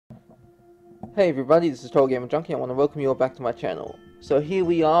Hey everybody, this is TotalGamerJunkie. I want to welcome you all back to my channel. So here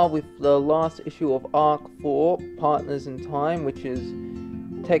we are with the last issue of Arc 4, Partners in Time, which is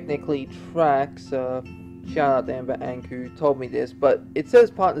technically tracks. Shout out to Amber Ang who told me this, but it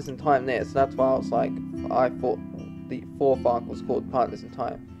says Partners in Time there, so that's why I was like, I thought the fourth arc was called Partners in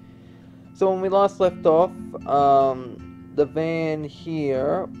Time. So when we last left off, the van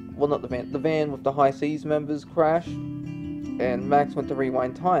here, well not the van with the High Seas members crashed, and Max went to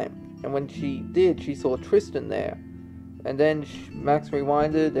rewind time. And when she did, she saw Tristan there. And then Max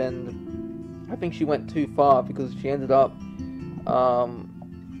rewinded, and I think she went too far because she ended up,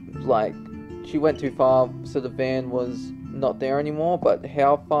 she went too far, so the van was not there anymore. But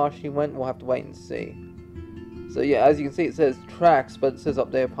how far she went, we'll have to wait and see. So yeah, as you can see, it says tracks, but it says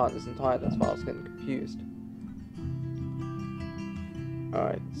up there Partners in Time. That's why I was getting confused.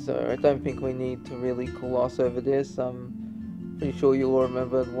 Alright, so I don't think we need to really gloss over this. Pretty sure you'll all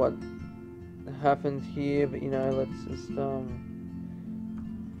remember what happened here, but you know, let's just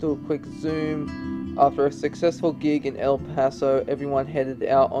do a quick zoom. After a successful gig in El Paso, everyone headed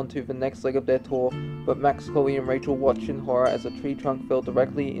out onto the next leg of their tour, but Max, Chloe and Rachel watched in horror as a tree trunk fell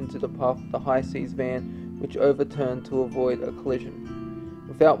directly into the path of the High Seas van, which overturned to avoid a collision.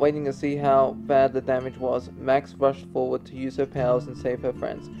 Without waiting to see how bad the damage was, Max rushed forward to use her powers and save her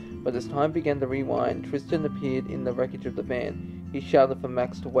friends. But as time began to rewind, Tristan appeared in the wreckage of the van. He shouted for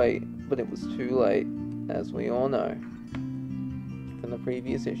Max to wait, but it was too late, as we all know from the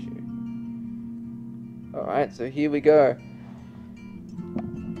previous issue. Alright, so here we go.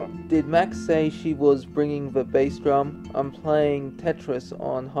 Did Max say she was bringing the bass drum? I'm playing Tetris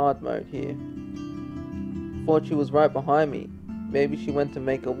on hard mode here. Thought she was right behind me. Maybe she went to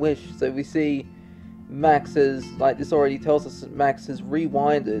make a wish. So we see Max has, like this already tells us that Max has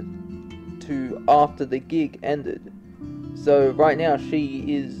rewinded to after the gig ended. So right now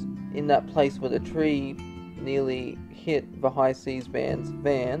she is in that place where the tree nearly hit the High Seas band's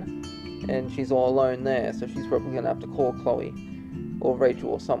van, and she's all alone there, so she's probably going to have to call Chloe or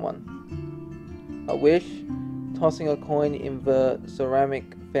Rachel or someone. A wish? Tossing a coin in the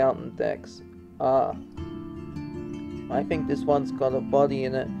ceramic fountain decks. Ah. I think this one's got a body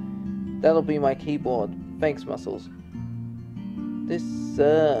in it. That'll be my keyboard. Thanks, Muscles. This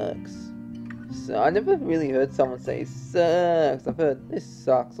sucks. So, I never really heard someone say sucks. I've heard this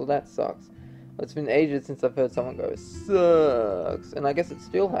sucks or that sucks. It's been ages since I've heard someone go sucks. And I guess it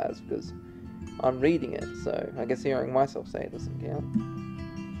still has because I'm reading it. So I guess hearing myself say it doesn't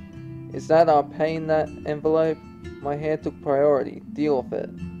count. Is that our pay in that envelope? My hair took priority. Deal with it.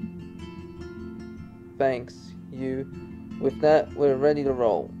 Thanks, you. With that, we're ready to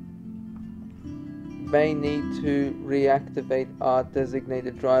roll. May need to reactivate our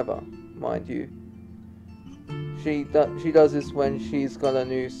designated driver. Mind you, she does this when she's got a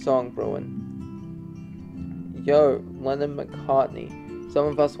new song brewing. Yo, Lennon McCartney. Some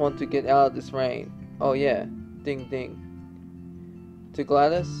of us want to get out of this rain. Oh yeah, ding ding. To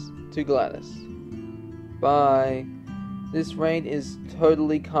Gladys? To Gladys. Bye. This rain is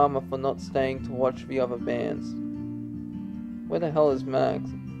totally karma for not staying to watch the other bands. Where the hell is Max?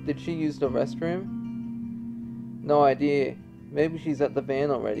 Did she use the restroom? No idea. Maybe she's at the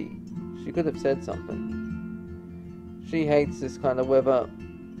van already. She could have said something. She hates this kind of weather.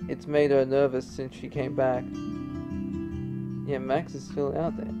 It's made her nervous since she came back. Yeah, Max is still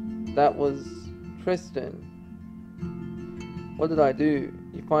out there. That was Tristan. What did I do?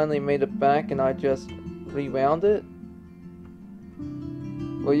 You finally made it back and I just rewound it?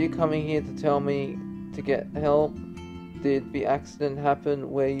 Were you coming here to tell me to get help? Did the accident happen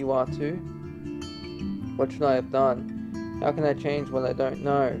where you are too? What should I have done? How can I change what I don't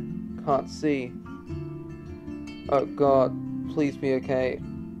know? Can't see. Oh God, please be okay.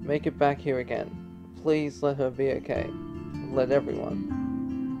 Make it back here again. Please let her be okay. Let everyone.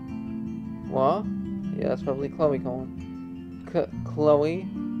 What? Yeah, that's probably Chloe calling. Chloe?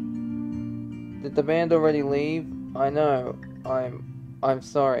 Did the band already leave? I know. I'm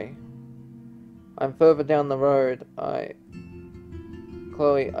sorry. I'm further down the road.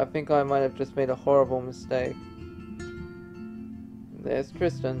 Chloe, I think I might have just made a horrible mistake. There's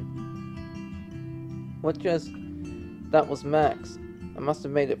Tristan. What just... That was Max. I must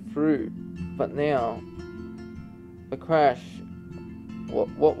have made it through. But now... The crash...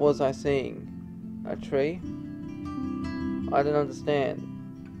 What was I seeing? A tree? I don't understand.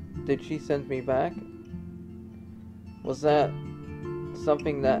 Did she send me back? Was that...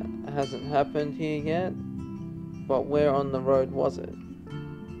 something that hasn't happened here yet? But where on the road was it?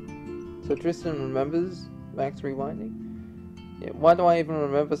 So Tristan remembers Max rewinding? Yeah, why do I even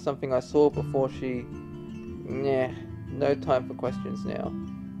remember something I saw before she... Nah, no time for questions now.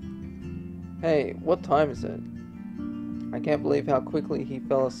 Hey, what time is it? I can't believe how quickly he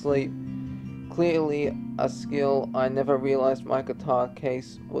fell asleep. Clearly a skill. I never realized my guitar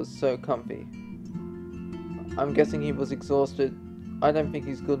case was so comfy. I'm guessing he was exhausted. I don't think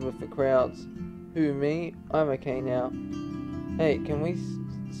he's good with the crowds. Who, me? I'm okay now. Hey, can we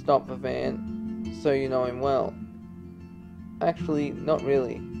stop the van so you know him well? Actually, not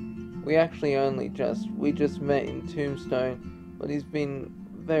really. We just met in Tombstone, but he's been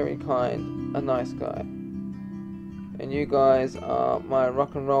very kind, a nice guy. And you guys are my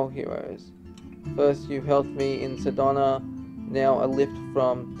rock and roll heroes. First you helped me in Sedona, now a lift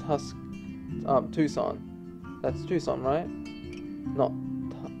from Tucson. That's Tucson, right? Not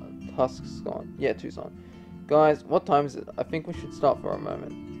Tucson. Yeah, Tucson. Guys, what time is it? I think we should stop for a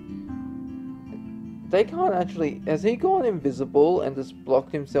moment. They can't actually... Has he gone invisible and just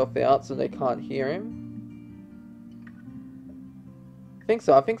blocked himself out so they can't hear him? I think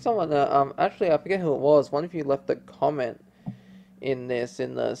so. I think someone... actually, I forget who it was. One of you left a comment in the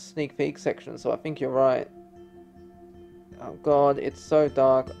sneak peek section, so I think you're right. Oh god, it's so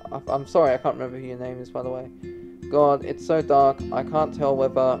dark. I'm sorry, I can't remember who your name is, by the way. God, it's so dark, I can't tell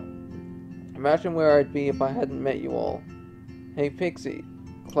whether... Imagine where I'd be if I hadn't met you all. Hey Pixie,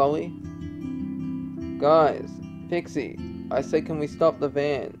 Chloe? Guys, Pixie, I say can we stop the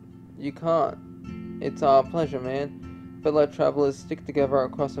van? You can't. It's our pleasure, man. Fellow travelers stick together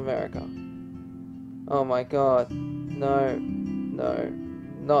across America. Oh my god. No,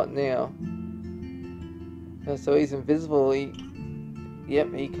 not now. So he's invisible,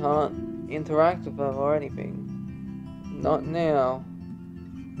 yep, he can't interact with them or anything. Not now.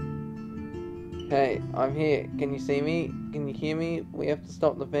 Hey, I'm here. Can you see me? Can you hear me? We have to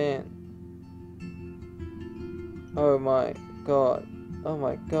stop the van. Oh my god. Oh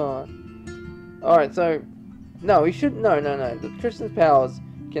my god. Alright, so... No, he should... No. Tristan's powers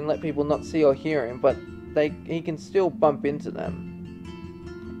can let people not see or hear him, but he can still bump into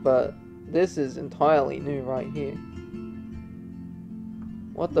them. But this is entirely new right here.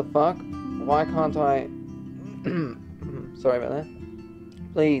 What the fuck? Why can't I... Sorry about that.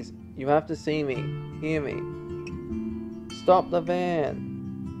 Please, you have to see me. Hear me. Stop the van.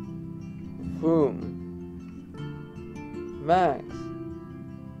 Boom.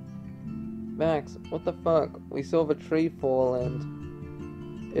 Max, what the fuck? We saw the tree fall and...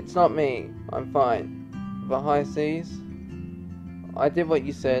 It's not me. I'm fine. The high seas? I did what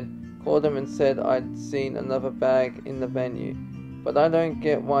you said. Called them and said I'd seen another bag in the venue. But I don't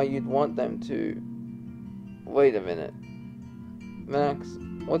get why you'd want them to... Wait a minute. Max,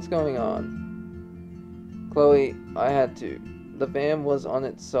 what's going on? Chloe, I had to. The van was on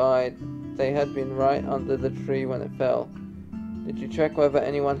its side. They had been right under the tree when it fell. Did you check whether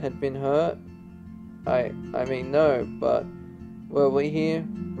anyone had been hurt? I mean, no, but... Were we here?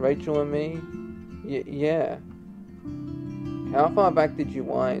 Rachel and me? Yeah. How far back did you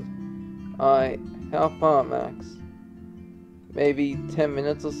wind? How far, Max? Maybe 10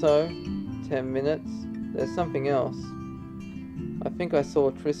 minutes or so? 10 minutes? There's something else. I think I saw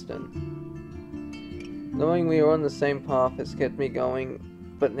Tristan. Knowing we were on the same path has kept me going,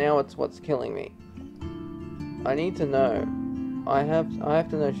 but now it's what's killing me. I need to know. I have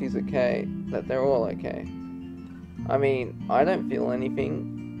to know she's okay, that they're all okay. I mean, I don't feel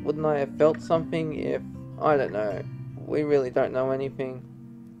anything. Wouldn't I have felt something if... I don't know. We really don't know anything.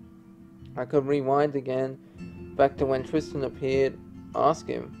 I could rewind again, back to when Tristan appeared, ask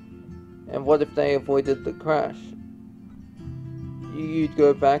him. And what if they avoided the crash? You'd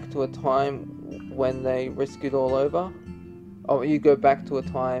go back to a time when they risked it all over? Oh, you go back to a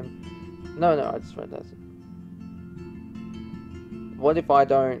time... No, I just read that. What if I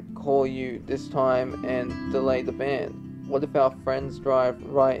don't call you this time and delay the band? What if our friends drive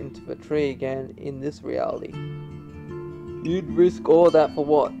right into the tree again in this reality? You'd risk all that for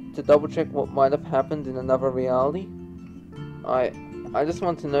what? To double check what might have happened in another reality? I just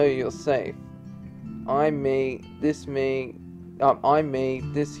want to know you're safe. I'm me, this here,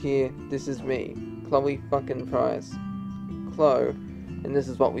 this is me. Chloe fucking Price. Chloe, and this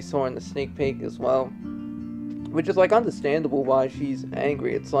is what we saw in the sneak peek as well. Which is like understandable why she's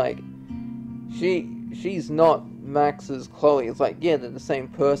angry. It's like she's not Max's Chloe. It's like, yeah, they're the same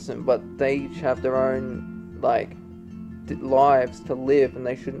person, but they each have their own like lives to live, and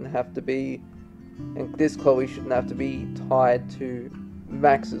they shouldn't have to be, and this Chloe shouldn't have to be tied to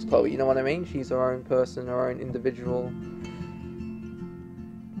Max's Chloe, you know what I mean? She's her own person, her own individual.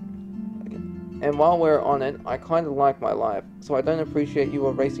 And while we're on it, I kind of like my life, so I don't appreciate you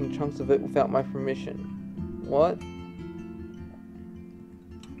erasing chunks of it without my permission. What?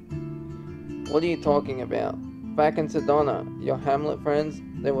 What are you talking about? Back in Sedona, your Hamlet friends,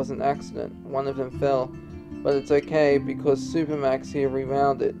 there was an accident. One of them fell. But it's okay because Supermax here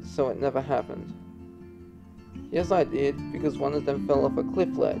rewound it, so it never happened. Yes, I did, because one of them fell off a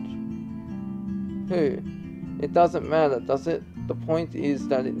cliff ledge. Who? It doesn't matter, does it? The point is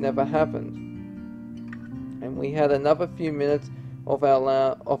that it never happened. And we had another few minutes of our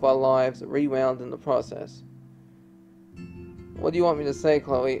lives rewound in the process. What do you want me to say,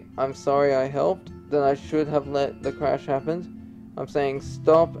 Chloe? I'm sorry I helped? Then I should have let the crash happen? I'm saying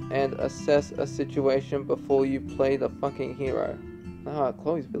stop and assess a situation before you play the fucking hero. Ah,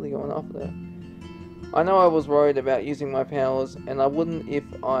 Chloe's really going off there. I know I was worried about using my powers, and I wouldn't if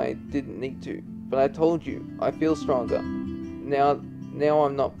I didn't need to. But I told you, I feel stronger. Now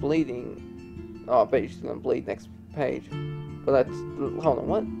I'm not bleeding. Oh, I bet she's gonna bleed next page. But hold on,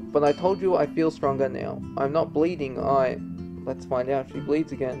 what? But I told you I feel stronger now. I'm not bleeding, Let's find out if she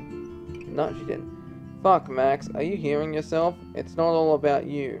bleeds again. No, she didn't. Fuck, Max, are you hearing yourself? It's not all about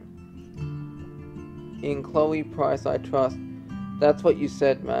you. In Chloe Price I trust. That's what you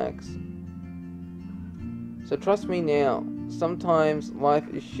said, Max. So trust me now. Sometimes life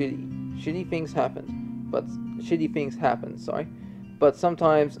is shitty. Shitty things happen. But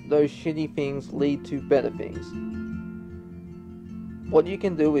sometimes those shitty things lead to better things. What you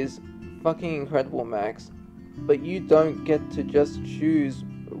can do is fucking incredible, Max. But you don't get to just choose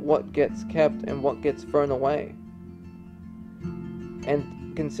what gets kept and what gets thrown away.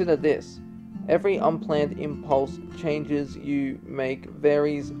 And consider this. Every unplanned impulse changes you make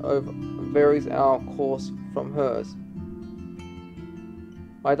varies our course from hers.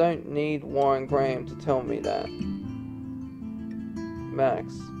 I don't need Warren Graham to tell me that.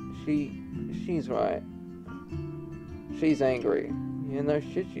 Max, she's right. She's angry. Yeah, no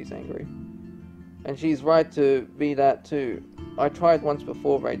shit, she's angry. And she's right to be that too. I tried once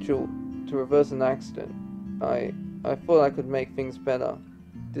before, Rachel, to reverse an accident. I thought I could make things better.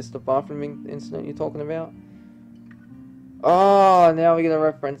 This the bathroom incident you're talking about? Oh, now we get a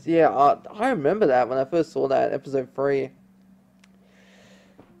reference. Yeah, I remember that when I first saw that, episode 3.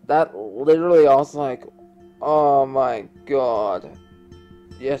 That literally, I was like, oh my god.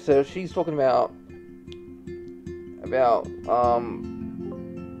 Yeah, so she's talking about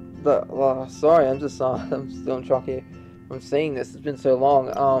sorry, I'm still in shock here. I'm seeing this, it's been so long.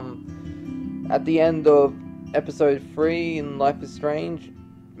 At the end of episode 3 in Life is Strange,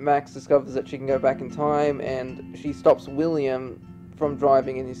 Max discovers that she can go back in time, and she stops William from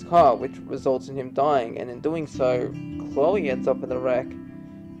driving in his car, which results in him dying, and in doing so, Chloe ends up in a wreck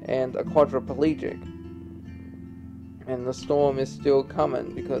and a quadriplegic. And the storm is still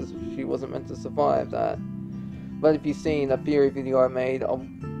coming because she wasn't meant to survive that. But if you've seen a theory video I made a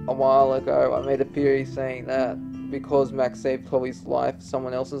while ago, I made a theory saying that because Max saved Chloe's life,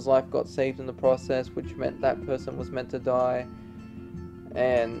 someone else's life got saved in the process, which meant that person was meant to die.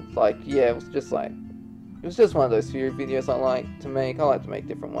 And like, yeah, it was just one of those theory videos I like to make. I like to make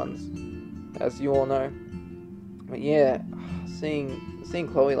different ones, as you all know. But yeah, seeing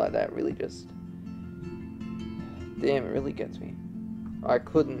Chloe like that really just, damn, it really gets me. I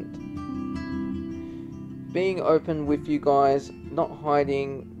couldn't. Being open with you guys, not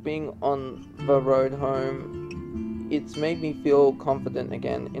hiding, being on the road home, it's made me feel confident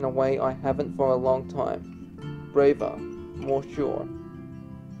again in a way I haven't for a long time. Braver, more sure,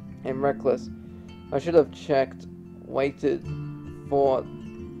 and reckless. I should have checked, waited for...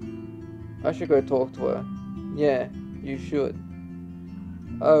 I should go talk to her. Yeah, you should.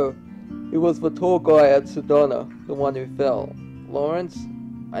 Oh, it was the tall guy at Sedona, the one who fell. Lawrence?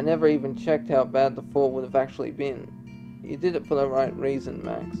 I never even checked how bad the fall would have actually been. You did it for the right reason,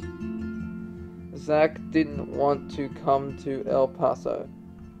 Max. Zach didn't want to come to El Paso.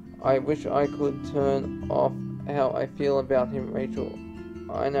 I wish I could turn off how I feel about him, Rachel.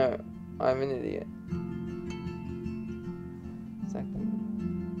 I know, I'm an idiot. Zach didn't...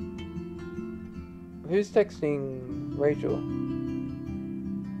 Who's texting Rachel?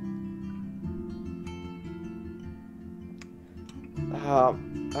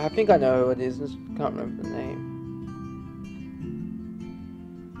 I think I know who it is, just can't remember the name.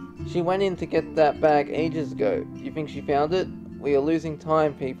 She went in to get that bag ages ago. You think she found it? We are losing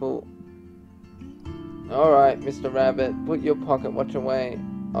time, people. Alright, Mr. Rabbit, put your pocket watch away.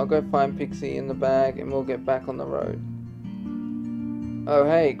 I'll go find Pixie in the bag and we'll get back on the road. Oh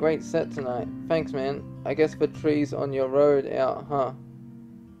hey, great set tonight. Thanks, man. I guess the tree's on your road out, huh?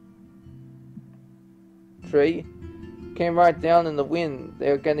 Tree? Came right down in the wind.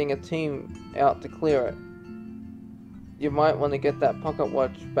 They're getting a team out to clear it. You might want to get that pocket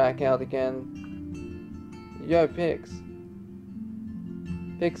watch back out again. Yo,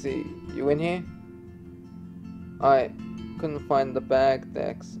 Pixie, you in here? Couldn't find the bag,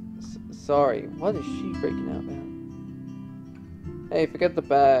 Dex. Sorry. What is she freaking out about? Hey, forget the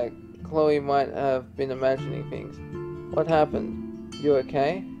bag. Chloe might have been imagining things. What happened? You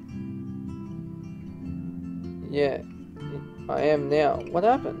okay? Yeah, I am now. What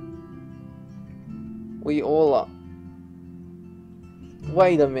happened? We all are.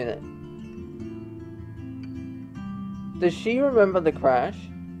 Wait a minute. Does she remember the crash?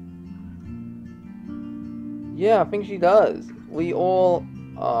 Yeah, I think she does. We all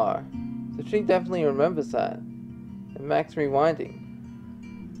are. So she definitely remembers that. And Max rewinding.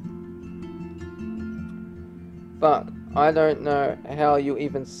 Fuck. I don't know how you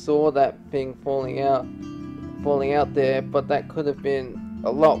even saw that thing falling out there, but that could have been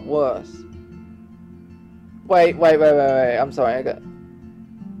a lot worse. Wait. I'm sorry, I got...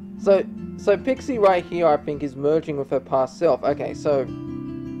 So Pixie right here, I think, is merging with her past self. Okay, so...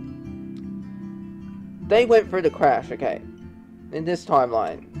 They went through the crash, okay. In this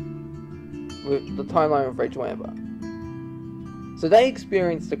timeline. With the timeline of Rachel Amber. So they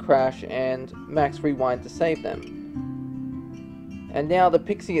experienced the crash and Max rewind to save them. And now the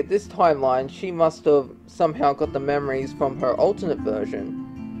Pixie at this timeline, she must have somehow got the memories from her alternate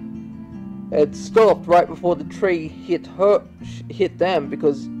version. It stopped right before the tree hit them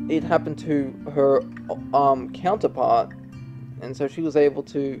because it happened to her counterpart, and so she was able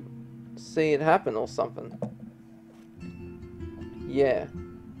to see it happen or something. Yeah.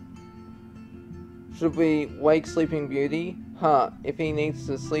 Should we wake Sleeping Beauty? Huh, if he needs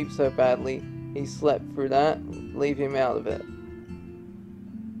to sleep so badly, he slept through that, leave him out of it.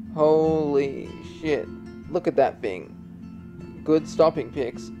 Holy shit. Look at that thing. Good stopping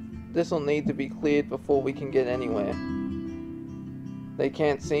pics. This'll need to be cleared before we can get anywhere. They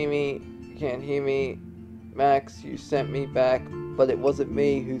can't see me, can't hear me. Max, you sent me back, but it wasn't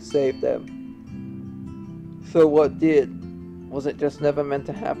me who saved them. So what did? Was it just never meant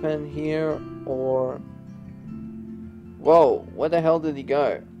to happen here, or... Whoa, where the hell did he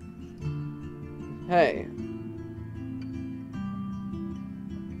go? Hey.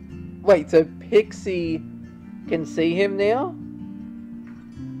 Wait, so Pixie can see him now?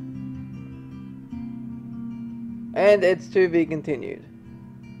 And it's to be continued.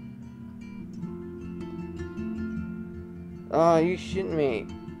 Oh, you shitting me.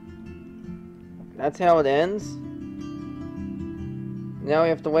 That's how it ends? Now we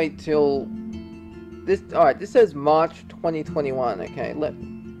have to wait till... Alright, this says March 2021. Okay, let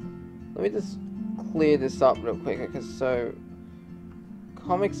me just clear this up real quick. Okay, so...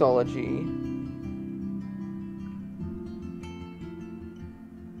 Comixology...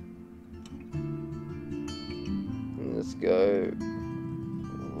 Let's go...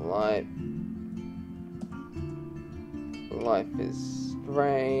 Life is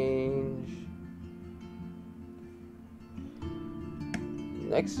Strange...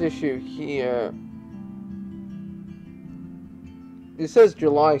 Next issue here... It says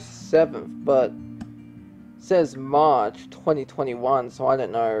July 7th, but... It says March 2021, so I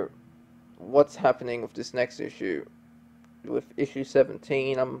don't know what's happening with this next issue. With issue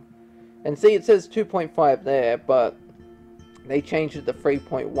 17, and see, it says 2.5 there, but they changed it to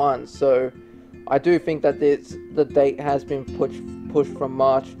 3.1, so I do think that the date has been pushed from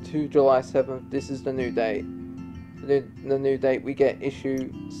March to July 7th. This is the new date. The new date, we get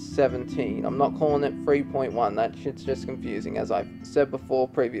issue 17. I'm not calling it 3.1, that shit's just confusing, as I've said before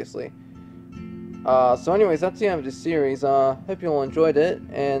previously. So anyways, that's the end of this series. Hope you all enjoyed it,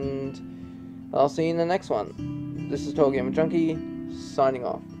 and I'll see you in the next one. This is TotalGamerJunkie, signing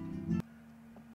off.